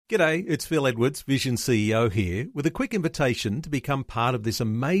G'day, it's Phil Edwards, Vision CEO here, with a quick invitation to become part of this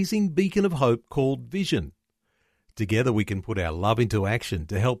amazing beacon of hope called Vision. Together we can put our love into action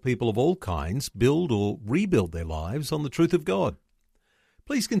to help people of all kinds build or rebuild their lives on the truth of God.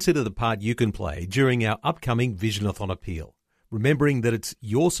 Please consider the part you can play during our upcoming Visionathon appeal, remembering that it's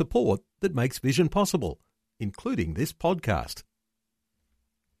your support that makes Vision possible, including this podcast.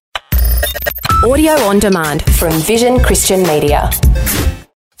 Audio on demand from Vision Christian Media.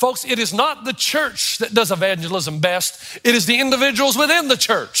 Folks, it is not the church that does evangelism best. It is the individuals within the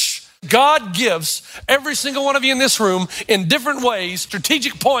church. God gives every single one of you in this room in different ways,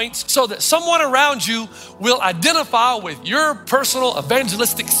 strategic points, so that someone around you will identify with your personal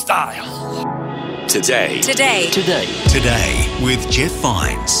evangelistic style. Today with Jeff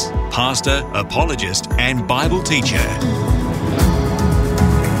Vines, pastor, apologist, and Bible teacher.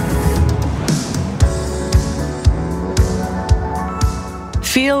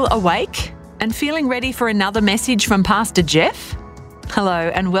 Feel awake and feeling ready for another message from Pastor Jeff? Hello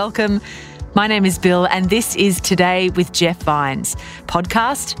and welcome. My name is Bill and this is Today with Jeff Vines,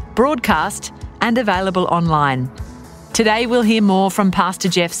 podcast, broadcast and available online. Today we'll hear more from Pastor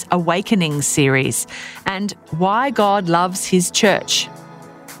Jeff's Awakening series and why God loves his church.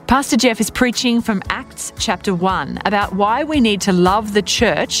 Pastor Jeff is preaching from Acts chapter 1 about why we need to love the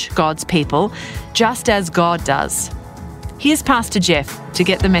church, God's people, just as God does. Here's Pastor Jeff to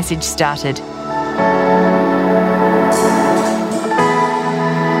get the message started.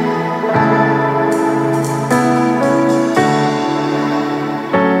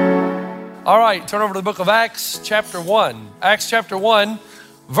 All right, turn over to the book of Acts chapter 1. Acts chapter 1,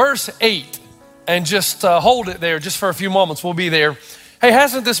 verse 8. And just hold it there just for a few moments. We'll be there. Hey,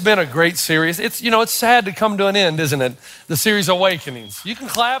 hasn't this been a great series? It's sad to come to an end, isn't it? The series Awakenings. You can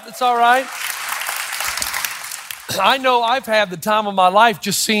clap, it's all right. I know I've had the time of my life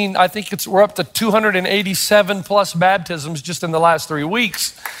just seeing, we're up to 287 plus baptisms just in the last 3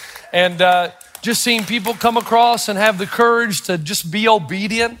 weeks. And just seeing people come across and have the courage to just be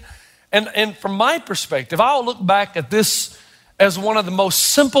obedient. And from my perspective, I'll look back at this as one of the most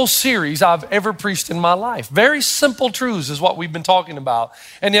simple series I've ever preached in my life. Very simple truths is what we've been talking about.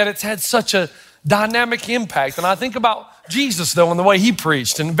 And yet it's had such a dynamic impact. And I think about Jesus, though, and the way he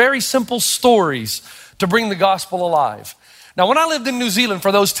preached, and very simple stories to bring the gospel alive. Now, when I lived in New Zealand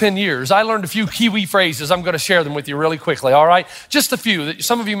for those 10 years, I learned a few Kiwi phrases. I'm going to share them with you really quickly, all right? Just a few that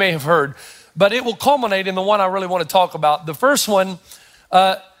some of you may have heard, but it will culminate in the one I really want to talk about. The first one,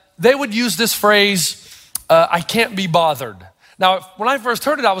 they would use this phrase, I can't be bothered. Now, when I first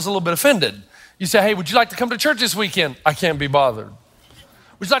heard it, I was a little bit offended. You say, hey, would you like to come to church this weekend? I can't be bothered.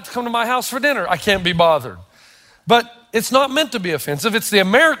 Would you like to come to my house for dinner? I can't be bothered. But it's not meant to be offensive. It's the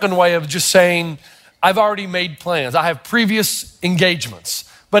American way of just saying, I've already made plans. I have previous engagements.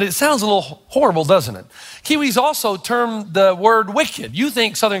 But it sounds a little horrible, doesn't it? Kiwis also termed the word wicked. You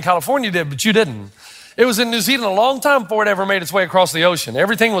think Southern California did, but you didn't. It was in New Zealand a long time before it ever made its way across the ocean.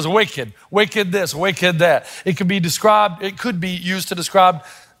 Everything was wicked. Wicked this, wicked that. It could be used to describe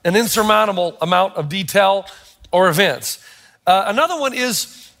an insurmountable amount of detail or events. Another one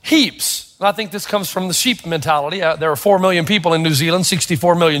is heaps. I think this comes from the sheep mentality. There are 4 million people in New Zealand,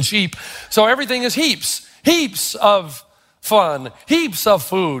 64 million sheep. So everything is heaps. Heaps of fun, heaps of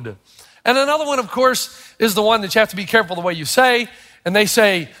food. And another one, of course, is the one that you have to be careful the way you say. And they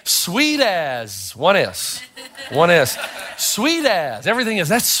say, sweet as, one S, sweet as. Everything is,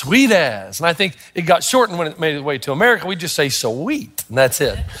 that's sweet as. And I think it got shortened when it made its way to America. We just say sweet, and that's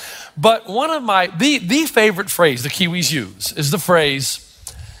it. But one of the favorite phrase the Kiwis use is the phrase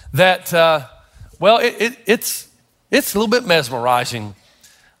that, it's a little bit mesmerizing.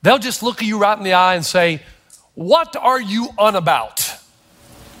 They'll just look at you right in the eye and say, what are you on about?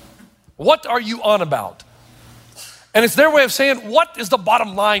 What are you on about? And it's their way of saying, what is the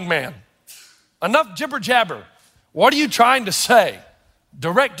bottom line, man? Enough jibber jabber. What are you trying to say?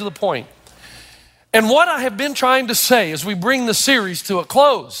 Direct to the point. And what I have been trying to say as we bring the series to a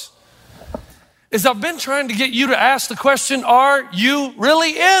close is I've been trying to get you to ask the question, are you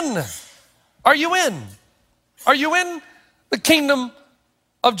really in? Are you in? Are you in the kingdom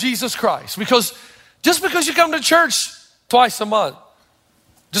of Jesus Christ? Because just because you come to church twice a month,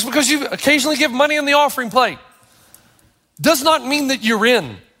 just because you occasionally give money in the offering plate, does not mean that you're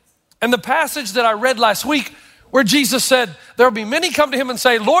in. And the passage that I read last week where Jesus said, there will be many come to him and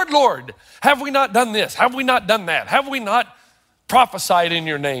say, Lord, Lord, have we not done this? Have we not done that? Have we not prophesied in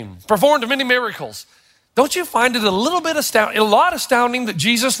your name? Performed many miracles? Don't you find it a lot astounding that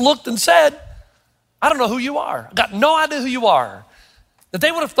Jesus looked and said, I don't know who you are. I got no idea who you are. That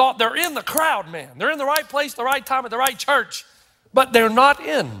they would have thought they're in the crowd, man. They're in the right place, the right time, at the right church. but they're not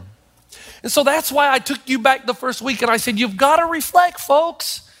in. And so that's why I took you back the first week and I said, you've got to reflect,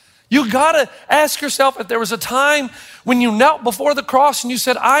 folks. You've got to ask yourself if there was a time when you knelt before the cross and you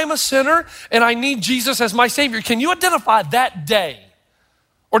said, I'm a sinner and I need Jesus as my Savior. Can you identify that day?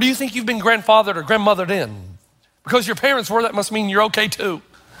 Or do you think you've been grandfathered or grandmothered in? Because your parents were, that must mean you're okay too.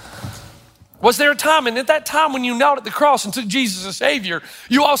 Was there a time, and at that time when you knelt at the cross and took Jesus as Savior,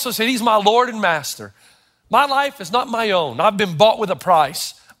 you also said, He's my Lord and Master. My life is not my own. I've been bought with a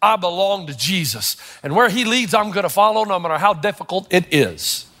price. I belong to Jesus. And where He leads, I'm going to follow no matter how difficult it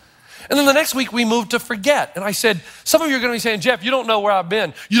is. And then the next week we moved to forget. And I said, some of you are going to be saying, Jeff, you don't know where I've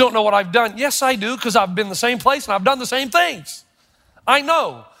been. You don't know what I've done. Yes, I do, because I've been the same place and I've done the same things. I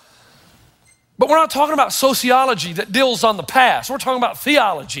know. But we're not talking about sociology that deals on the past. We're talking about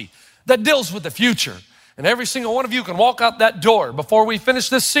theology that deals with the future. And every single one of you can walk out that door before we finish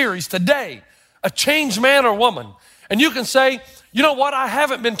this series today, a changed man or woman. And you can say, you know what? I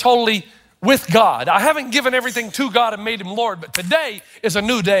haven't been totally with God. I haven't given everything to God and made Him Lord, but today is a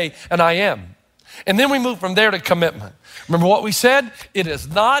new day and I am. And then we move from there to commitment. Remember what we said? It is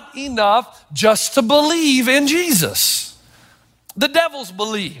not enough just to believe in Jesus. The devils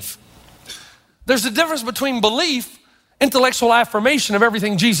believe. There's a difference between belief, intellectual affirmation of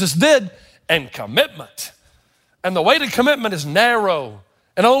everything Jesus did, and commitment. And the way to commitment is narrow,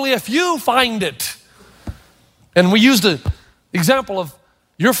 and only a few find it. And we used the example of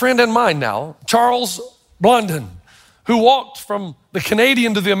your friend and mine now, Charles Blondin, who walked from the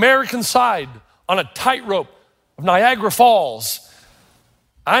Canadian to the American side on a tightrope of Niagara Falls.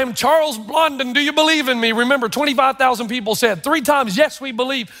 I'm Charles Blondin, do you believe in me? Remember, 25,000 people said 3 times, yes, we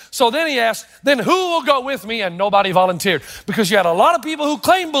believe. So then he asked, then who will go with me? And nobody volunteered, because you had a lot of people who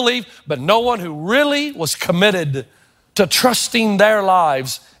claimed belief, but no one who really was committed to trusting their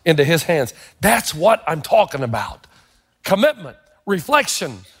lives into His hands. That's what I'm talking about. Commitment,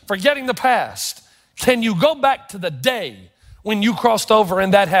 reflection, forgetting the past. Can you go back to the day when you crossed over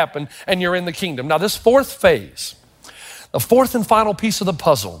and that happened and you're in the kingdom? Now this fourth phase, the fourth and final piece of the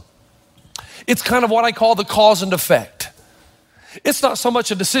puzzle, it's kind of what I call the cause and effect. It's not so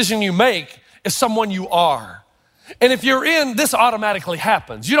much a decision you make, it's someone you are. And if you're in, this automatically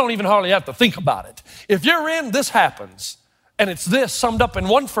happens. You don't even hardly have to think about it. If you're in, this happens. And it's this summed up in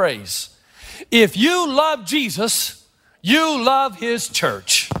one phrase. If you love Jesus, you love His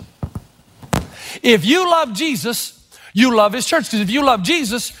church. If you love Jesus, you love His church. Because if you love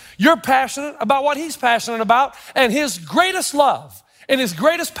Jesus, you're passionate about what He's passionate about. And His greatest love and His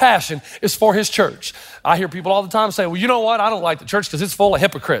greatest passion is for His church. I hear people all the time say, well, you know what? I don't like the church because it's full of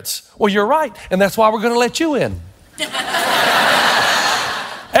hypocrites. Well, you're right. And that's why we're going to let you in.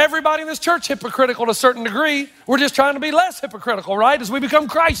 Everybody in this church hypocritical to a certain degree. We're just trying to be less hypocritical, right? As we become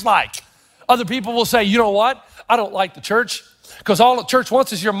Christ-like. Other people will say, you know what? I don't like the church because all the church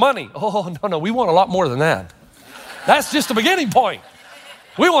wants is your money. Oh, no, we want a lot more than that. That's just the beginning point.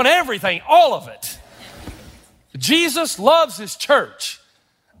 We want everything, all of it. Jesus loves His church.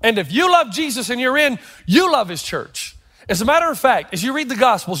 And if you love Jesus and you're in, you love His church. As a matter of fact, as you read the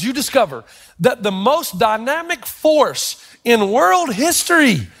Gospels, you discover that the most dynamic force in world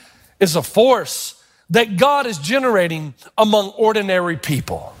history is a force that God is generating among ordinary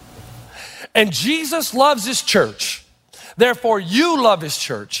people. And Jesus loves His church. Therefore, you love His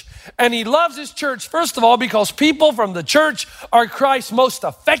church. And He loves His church, first of all, because people from the church are Christ's most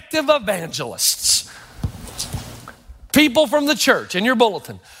effective evangelists. People from the church, in your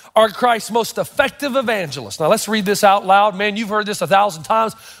bulletin, are Christ's most effective evangelists. Now let's read this out loud. Man, you've heard this 1,000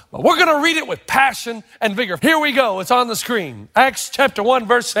 times, but we're going to read it with passion and vigor. Here we go. It's on the screen. Acts chapter 1,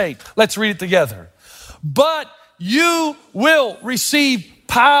 verse 8. Let's read it together. But you will receive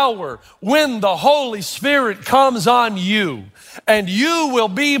power when the Holy Spirit comes on you, and you will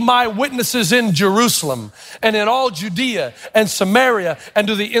be my witnesses in Jerusalem and in all Judea and Samaria and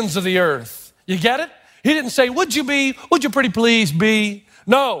to the ends of the earth. You get it? He didn't say, would you pretty please be?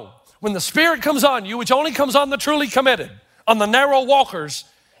 No, when the Spirit comes on you, which only comes on the truly committed, on the narrow walkers,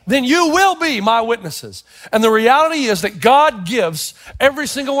 then you will be my witnesses. And the reality is that God gives every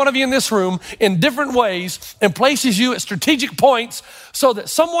single one of you in this room in different ways and places you at strategic points so that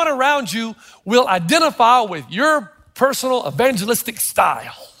someone around you will identify with your personal evangelistic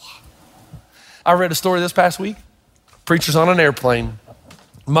style. I read a story this past week. Preacher's on an airplane,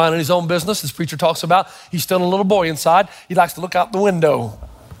 minding his own business. This preacher talks about he's still a little boy inside. He likes to look out the window.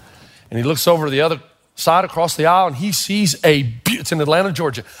 And he looks over to the other side across the aisle and he sees it's in Atlanta,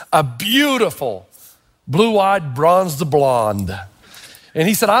 Georgia, a beautiful blue-eyed, bronzed blonde. And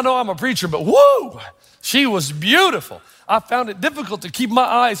he said, I know I'm a preacher, but whoo, she was beautiful. I found it difficult to keep my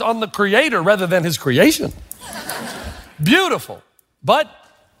eyes on the Creator rather than His creation. Beautiful. But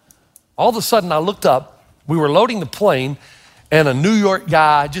all of a sudden I looked up, we were loading the plane, and a New York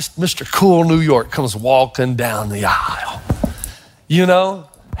guy, just Mr. Cool New York, comes walking down the aisle. You know,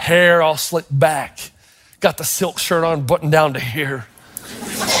 hair all slicked back, got the silk shirt on, buttoned down to here,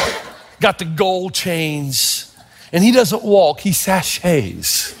 got the gold chains, and he doesn't walk, he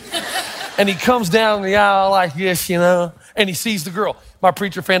sashays. And he comes down the aisle like this, you know, and he sees the girl. My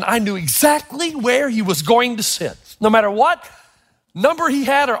preacher friend, I knew exactly where he was going to sit. No matter what number he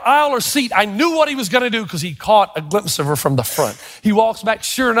had or aisle or seat, I knew what he was going to do because he caught a glimpse of her from the front. He walks back.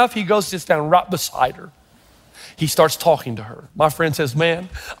 Sure enough, he goes, sits down right beside her. He starts talking to her. My friend says, man,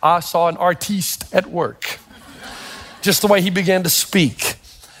 I saw an artiste at work. Just the way he began to speak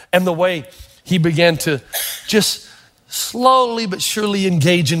and the way he began to just slowly but surely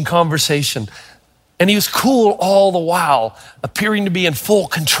engage in conversation. And he was cool all the while, appearing to be in full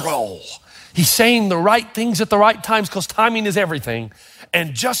control. He's saying the right things at the right times because timing is everything.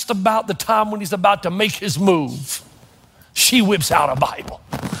 And just about the time when he's about to make his move, she whips out a Bible.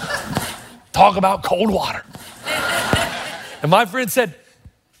 Talk about cold water. And my friend said,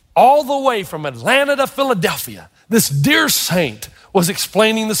 all the way from Atlanta to Philadelphia, this dear saint was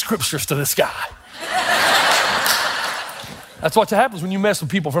explaining the scriptures to this guy. That's what happens when you mess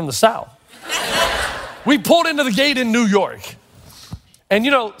with people from the South. We pulled into the gate in New York. And you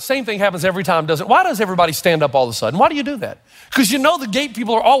know, same thing happens every time, doesn't it? Why does everybody stand up all of a sudden? Why do you do that? Because you know the gate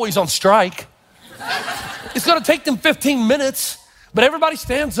people are always on strike. It's gonna take them 15 minutes, but everybody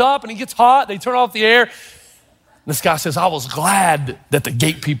stands up and it gets hot, they turn off the air. This guy says, I was glad that the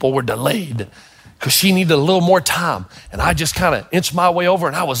gate people were delayed because she needed a little more time. And I just kind of inched my way over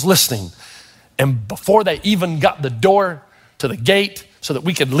and I was listening. And before they even got the door to the gate so that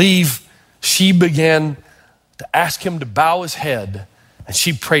we could leave, she began to ask him to bow his head. And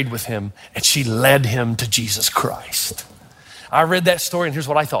she prayed with him and she led him to Jesus Christ. I read that story and here's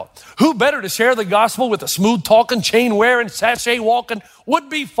what I thought. Who better to share the gospel with a smooth talking, chain wearing, sachet walking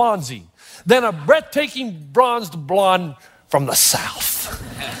would-be Fonzie than a breathtaking bronzed blonde from the South?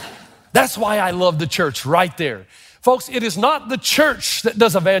 That's why I love the church right there. Folks, it is not the church that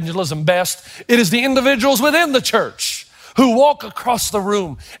does evangelism best. It is the individuals within the church who walk across the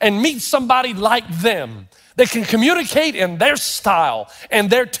room and meet somebody like them. They can communicate in their style and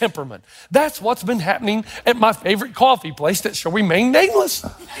their temperament. That's what's been happening at my favorite coffee place that shall remain nameless.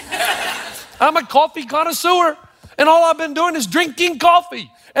 I'm a coffee connoisseur, and all I've been doing is drinking coffee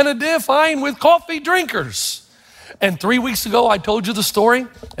and identifying with coffee drinkers. And 3 weeks ago, I told you the story,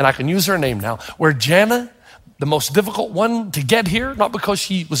 and I can use her name now, where Jana, the most difficult one to get here, not because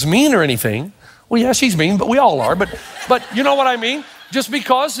she was mean or anything. Well, yeah, she's mean, but we all are. But you know what I mean? Just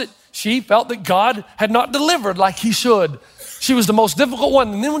because she felt that God had not delivered like he should. She was the most difficult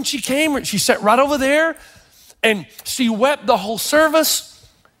one. And then when she came, she sat right over there and she wept the whole service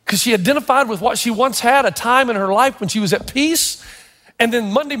because she identified with what she once had, a time in her life when she was at peace. And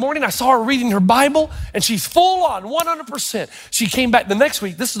then Monday morning, I saw her reading her Bible and she's full on, 100%. She came back the next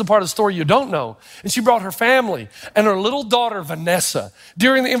week. This is the part of the story you don't know. And she brought her family and her little daughter, Vanessa,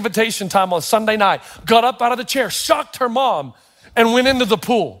 during the invitation time on Sunday night, got up out of the chair, shocked her mom, and went into the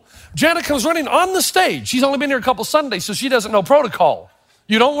pool. Jana comes running on the stage. She's only been here a couple Sundays, so she doesn't know protocol.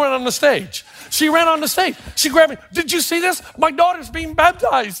 You don't run on the stage. She ran on the stage. She grabbed me. Did you see this? My daughter's being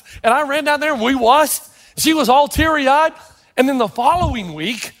baptized. And I ran down there and we watched. She was all teary-eyed. And then the following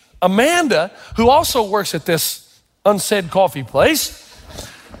week, Amanda, who also works at this unsaid coffee place,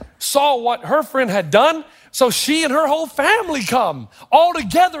 saw what her friend had done. So she and her whole family come all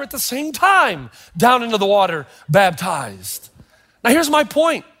together at the same time down into the water, baptized. Now here's my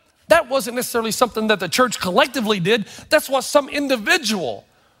point. That wasn't necessarily something that the church collectively did. That's what some individual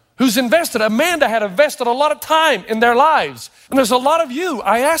who's invested. Amanda had invested a lot of time in their lives. And there's a lot of you,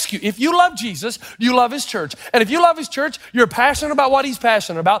 I ask you, if you love Jesus, you love his church. And if you love his church, you're passionate about what he's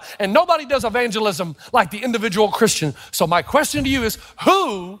passionate about. And nobody does evangelism like the individual Christian. So my question to you is,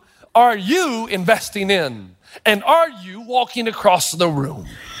 who are you investing in? And are you walking across the room?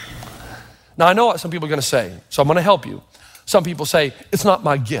 Now I know what some people are going to say, so I'm going to help you. Some people say, it's not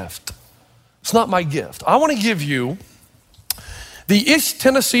my gift. It's not my gift. I want to give you the East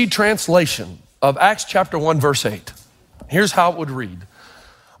Tennessee translation of Acts chapter 1, verse 8. Here's how it would read.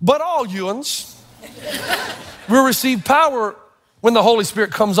 But all you'uns will receive power when the Holy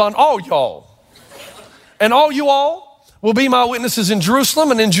Spirit comes on all y'all. And all you all will be my witnesses in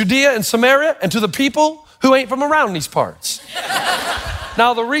Jerusalem and in Judea and Samaria and to the people who ain't from around these parts.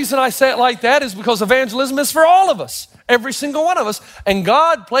 Now, the reason I say it like that is because evangelism is for all of us, every single one of us. And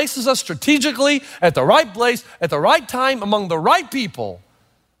God places us strategically at the right place, at the right time, among the right people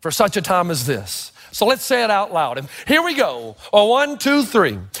for such a time as this. So let's say it out loud. And here we go. 1, 2,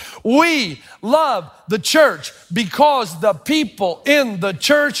 3. We love the church because the people in the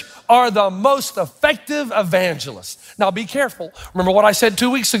church are the most effective evangelists. Now be careful. Remember what I said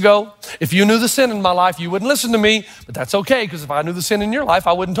 2 weeks ago? If you knew the sin in my life, you wouldn't listen to me, but that's okay, because if I knew the sin in your life,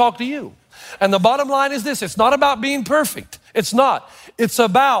 I wouldn't talk to you. And the bottom line is this: it's not about being perfect. It's not. It's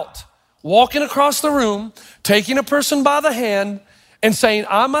about walking across the room, taking a person by the hand, and saying,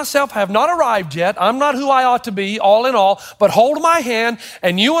 I myself have not arrived yet. I'm not who I ought to be, all in all, but hold my hand,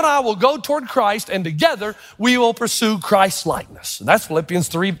 and you and I will go toward Christ, and together we will pursue Christ's likeness. And that's Philippians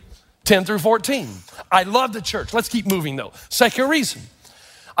 3, 10 through 14. I love the church. Let's keep moving though. Second reason.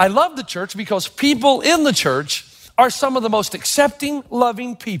 I love the church because people in the church are some of the most accepting,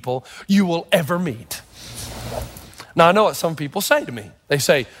 loving people you will ever meet. Now, I know what some people say to me. They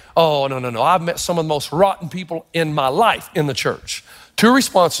say, oh, no. I've met some of the most rotten people in my life in the church. 2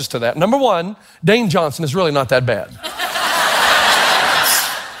 responses to that. Number 1, Dane Johnson is really not that bad.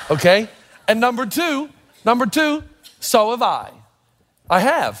 Okay? And number two, so have I. I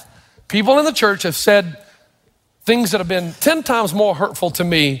have. People in the church have said things that have been 10 times more hurtful to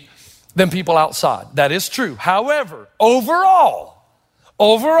me than people outside. That is true. However, overall,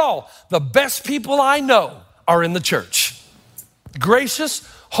 the best people I know are in the church. Gracious,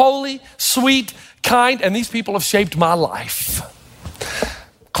 holy, sweet, kind, and these people have shaped my life.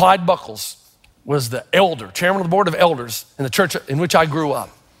 Clyde Buckles was the elder, chairman of the board of elders in the church in which I grew up.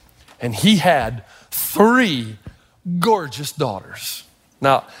 And he had 3 gorgeous daughters.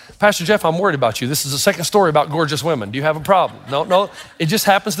 Now, Pastor Jeff, I'm worried about you. This is the second story about gorgeous women. Do you have a problem? No, it just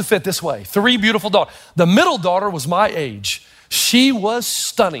happens to fit this way. 3 beautiful daughters. The middle daughter was my age. She was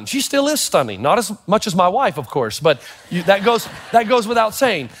stunning. She still is stunning. Not as much as my wife, of course, but that goes without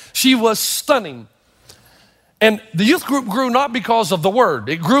saying. She was stunning. And the youth group grew not because of the word.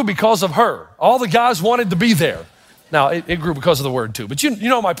 It grew because of her. All the guys wanted to be there. Now, it grew because of the word too, but you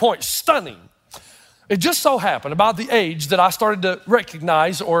know my point, stunning. It just so happened about the age that I started to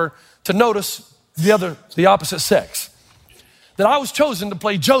recognize or to notice the opposite sex, that I was chosen to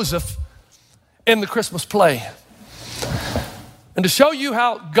play Joseph in the Christmas play. And to show you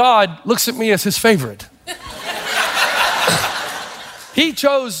how God looks at me as his favorite, he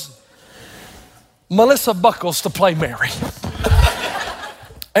chose Melissa Buckles to play Mary.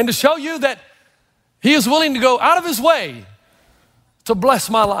 And to show you that he is willing to go out of his way to bless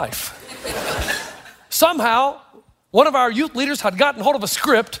my life. Somehow, one of our youth leaders had gotten hold of a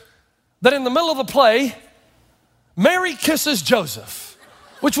script that in the middle of the play, Mary kisses Joseph,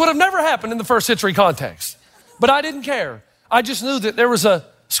 which would have never happened in the first century context. But I didn't care. I just knew that there was a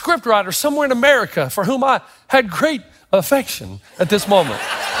script writer somewhere in America for whom I had great affection at this moment.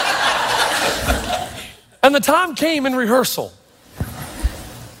 And the time came in rehearsal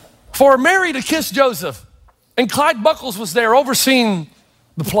for Mary to kiss Joseph. And Clyde Buckles was there overseeing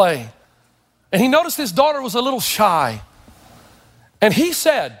the play. And he noticed his daughter was a little shy. And he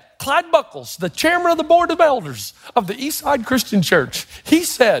said, Clyde Buckles, the chairman of the board of elders of the Eastside Christian Church, he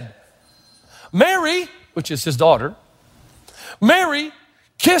said, Mary, which is his daughter, Mary,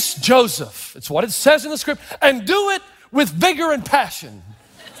 kiss Joseph. It's what it says in the script. And do it with vigor and passion.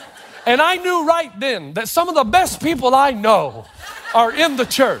 And I knew right then that some of the best people I know are in the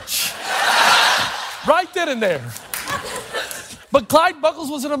church. Right then and there. But Clyde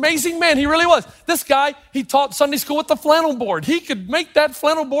Buckles was an amazing man. He really was. This guy, he taught Sunday school with the flannel board. He could make that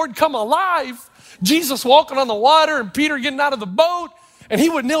flannel board come alive. Jesus walking on the water and Peter getting out of the boat. And he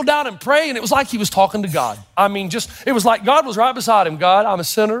would kneel down and pray, and it was like he was talking to God. I mean, it was like God was right beside him. God, I'm a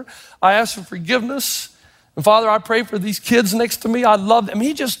sinner. I ask for forgiveness. And Father, I pray for these kids next to me. I love them.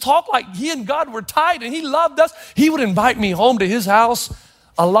 He just talked like he and God were tight, and he loved us. He would invite me home to his house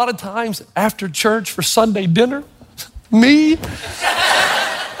a lot of times after church for Sunday dinner. Me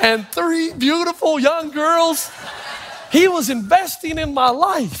and 3 beautiful young girls. He was investing in my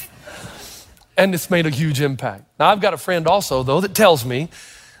life. And it's made a huge impact. Now, I've got a friend also, though, that tells me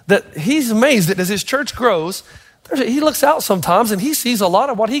that he's amazed that as his church grows, he looks out sometimes and he sees a lot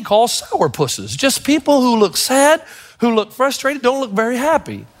of what he calls sourpusses. Just people who look sad, who look frustrated, don't look very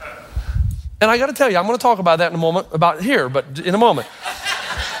happy. And I got to tell you, I'm going to talk about that in a moment, but in a moment.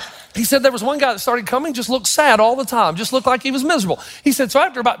 He said there was one guy that started coming, just looked sad all the time, just looked like he was miserable. He said, so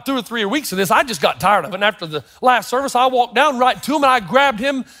after about 2 or 3 weeks of this, I just got tired of it. And after the last service, I walked down right to him and I grabbed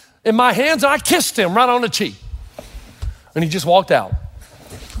him in my hands and I kissed him right on the cheek. And he just walked out.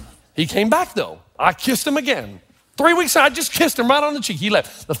 He came back though. I kissed him again. 3 weeks, I just kissed him right on the cheek. He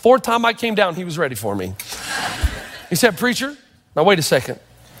left. The 4th time I came down, he was ready for me. He said, preacher, now wait a second.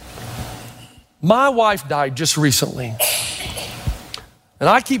 My wife died just recently. And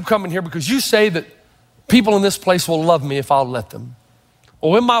I keep coming here because you say that people in this place will love me if I'll let them.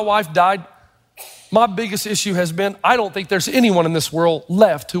 Well, when my wife died, my biggest issue has been, I don't think there's anyone in this world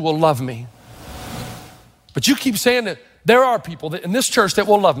left who will love me. But you keep saying that there are people that in this church that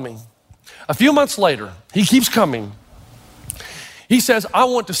will love me. A few months later, he keeps coming. He says, I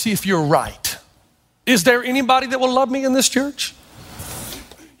want to see if you're right. Is there anybody that will love me in this church?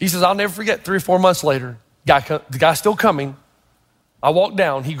 He says, I'll never forget, 3 or 4 months later, the guy's still coming. I walk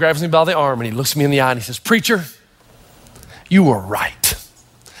down, he grabs me by the arm and he looks me in the eye and he says, preacher, you were right.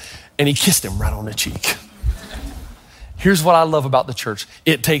 And he kissed him right on the cheek. Here's what I love about the church.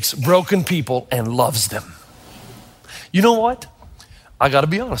 It takes broken people and loves them. You know what? I got to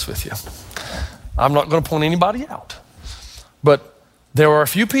be honest with you. I'm not going to point anybody out. But there are a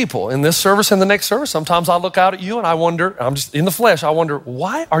few people in this service and the next service. Sometimes I look out at you and I wonder, I'm just in the flesh, I wonder,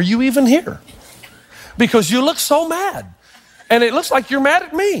 why are you even here? Because you look so mad. And it looks like you're mad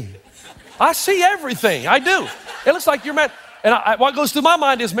at me. I see everything. I do. It looks like you're mad. And what goes through my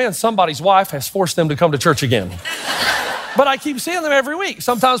mind is, man, somebody's wife has forced them to come to church again. But I keep seeing them every week.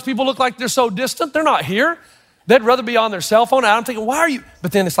 Sometimes people look like they're so distant, they're not here. They'd rather be on their cell phone. And I'm thinking, why are you?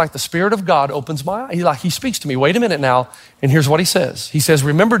 But then it's like the Spirit of God opens my eye. He speaks to me. Wait a minute now. And here's what he says. He says,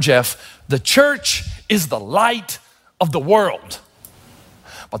 remember, Jeff, the church is the light of the world.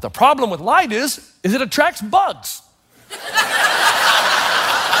 But the problem with light is it attracts bugs.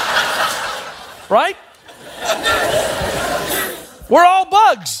 Right? We're all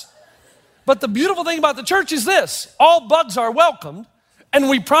bugs. But the beautiful thing about the church is this. All bugs are welcomed, and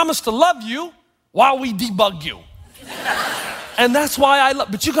we promise to love you while we debug you. And that's why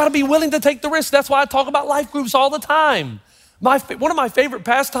but you got to be willing to take the risk. That's why I talk about life groups all the time. One of my favorite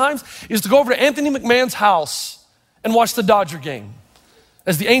pastimes is to go over to Anthony McMahon's house and watch the Dodger game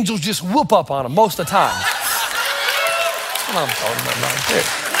as the Angels just whoop up on him most of the time. That's what I'm talking about right there.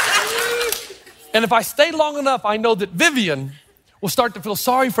 And if I stay long enough, I know that Vivian will start to feel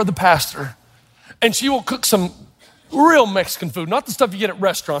sorry for the pastor, and she will cook some real Mexican food, not the stuff you get at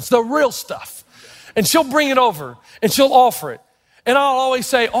restaurants, the real stuff. And she'll bring it over, and she'll offer it. And I'll always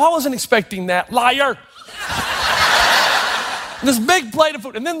say, oh, I wasn't expecting that, liar. This big plate of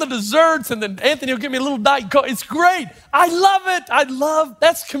food, and then the desserts, and then Anthony will give me a little Diet Coke. It's great. I love it.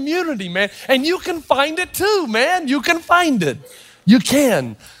 That's community, man. And you can find it too, man. You can find it. You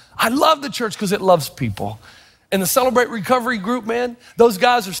can. I love the church because it loves people. And the Celebrate Recovery group, man, those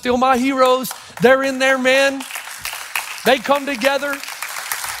guys are still my heroes. They're in there, man. They come together.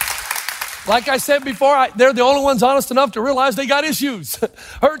 Like I said before, they're the only ones honest enough to realize they got issues.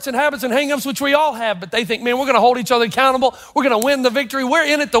 Hurts and habits and hang-ups, which we all have. But they think, man, we're going to hold each other accountable. We're going to win the victory. We're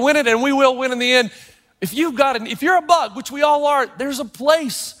in it to win it, and we will win in the end. If you're a bug, which we all are, there's a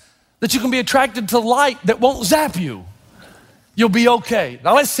place that you can be attracted to light that won't zap you. You'll be okay.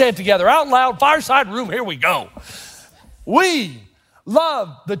 Now let's say it together out loud. Fireside room, here we go. We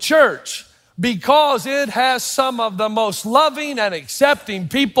love the church because it has some of the most loving and accepting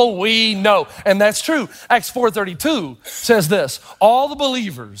people we know. And that's true. Acts 4:32 says this, all the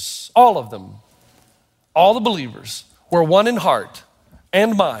believers, all of them, all the believers were one in heart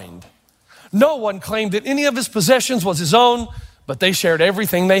and mind. No one claimed that any of his possessions was his own, but they shared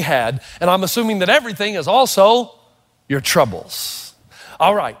everything they had. And I'm assuming that everything is also your troubles.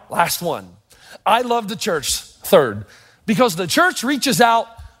 All right, last one. I love the church, third, because the church reaches out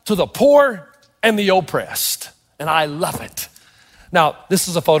to the poor and the oppressed, and I love it. Now, this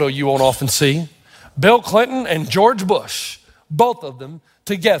is a photo you won't often see. Bill Clinton and George Bush, both of them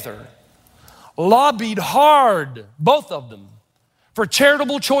together, lobbied hard, both of them, for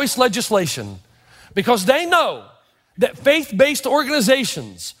charitable choice legislation because they know that faith-based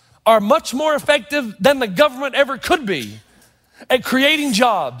organizations are much more effective than the government ever could be at creating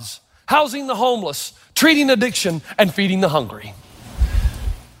jobs, housing the homeless, treating addiction, and feeding the hungry.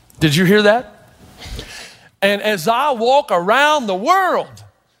 Did you hear that? And as I walk around the world,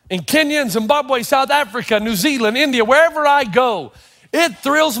 in Kenya and Zimbabwe, South Africa, New Zealand, India, wherever I go, it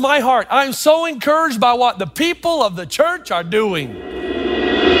thrills my heart. I'm so encouraged by what the people of the church are doing.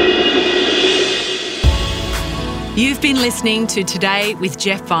 You've been listening to Today with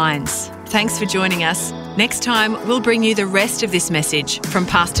Jeff Vines. Thanks for joining us. Next time, we'll bring you the rest of this message from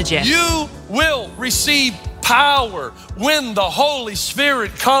Pastor Jeff. You will receive power when the Holy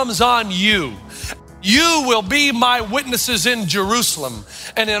Spirit comes on you. You will be my witnesses in Jerusalem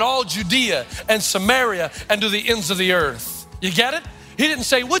and in all Judea and Samaria and to the ends of the earth. You get it? He didn't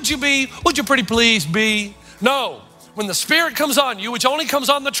say, would you pretty please be? No, when the Spirit comes on you, which only comes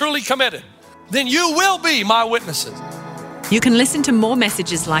on the truly committed, then you will be my witnesses. You can listen to more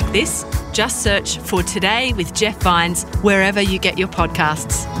messages like this. Just search for Today with Jeff Vines wherever you get your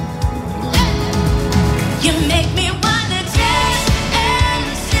podcasts.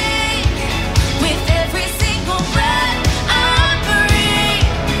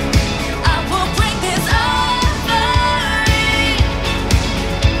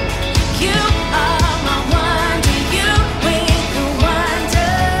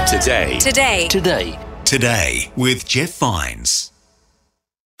 Today. Today With Jeff Vines.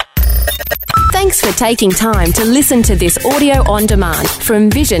 Thanks for taking time to listen to this audio on demand from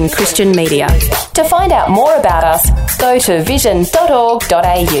Vision Christian Media. To find out more about us, go to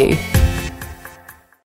vision.org.au.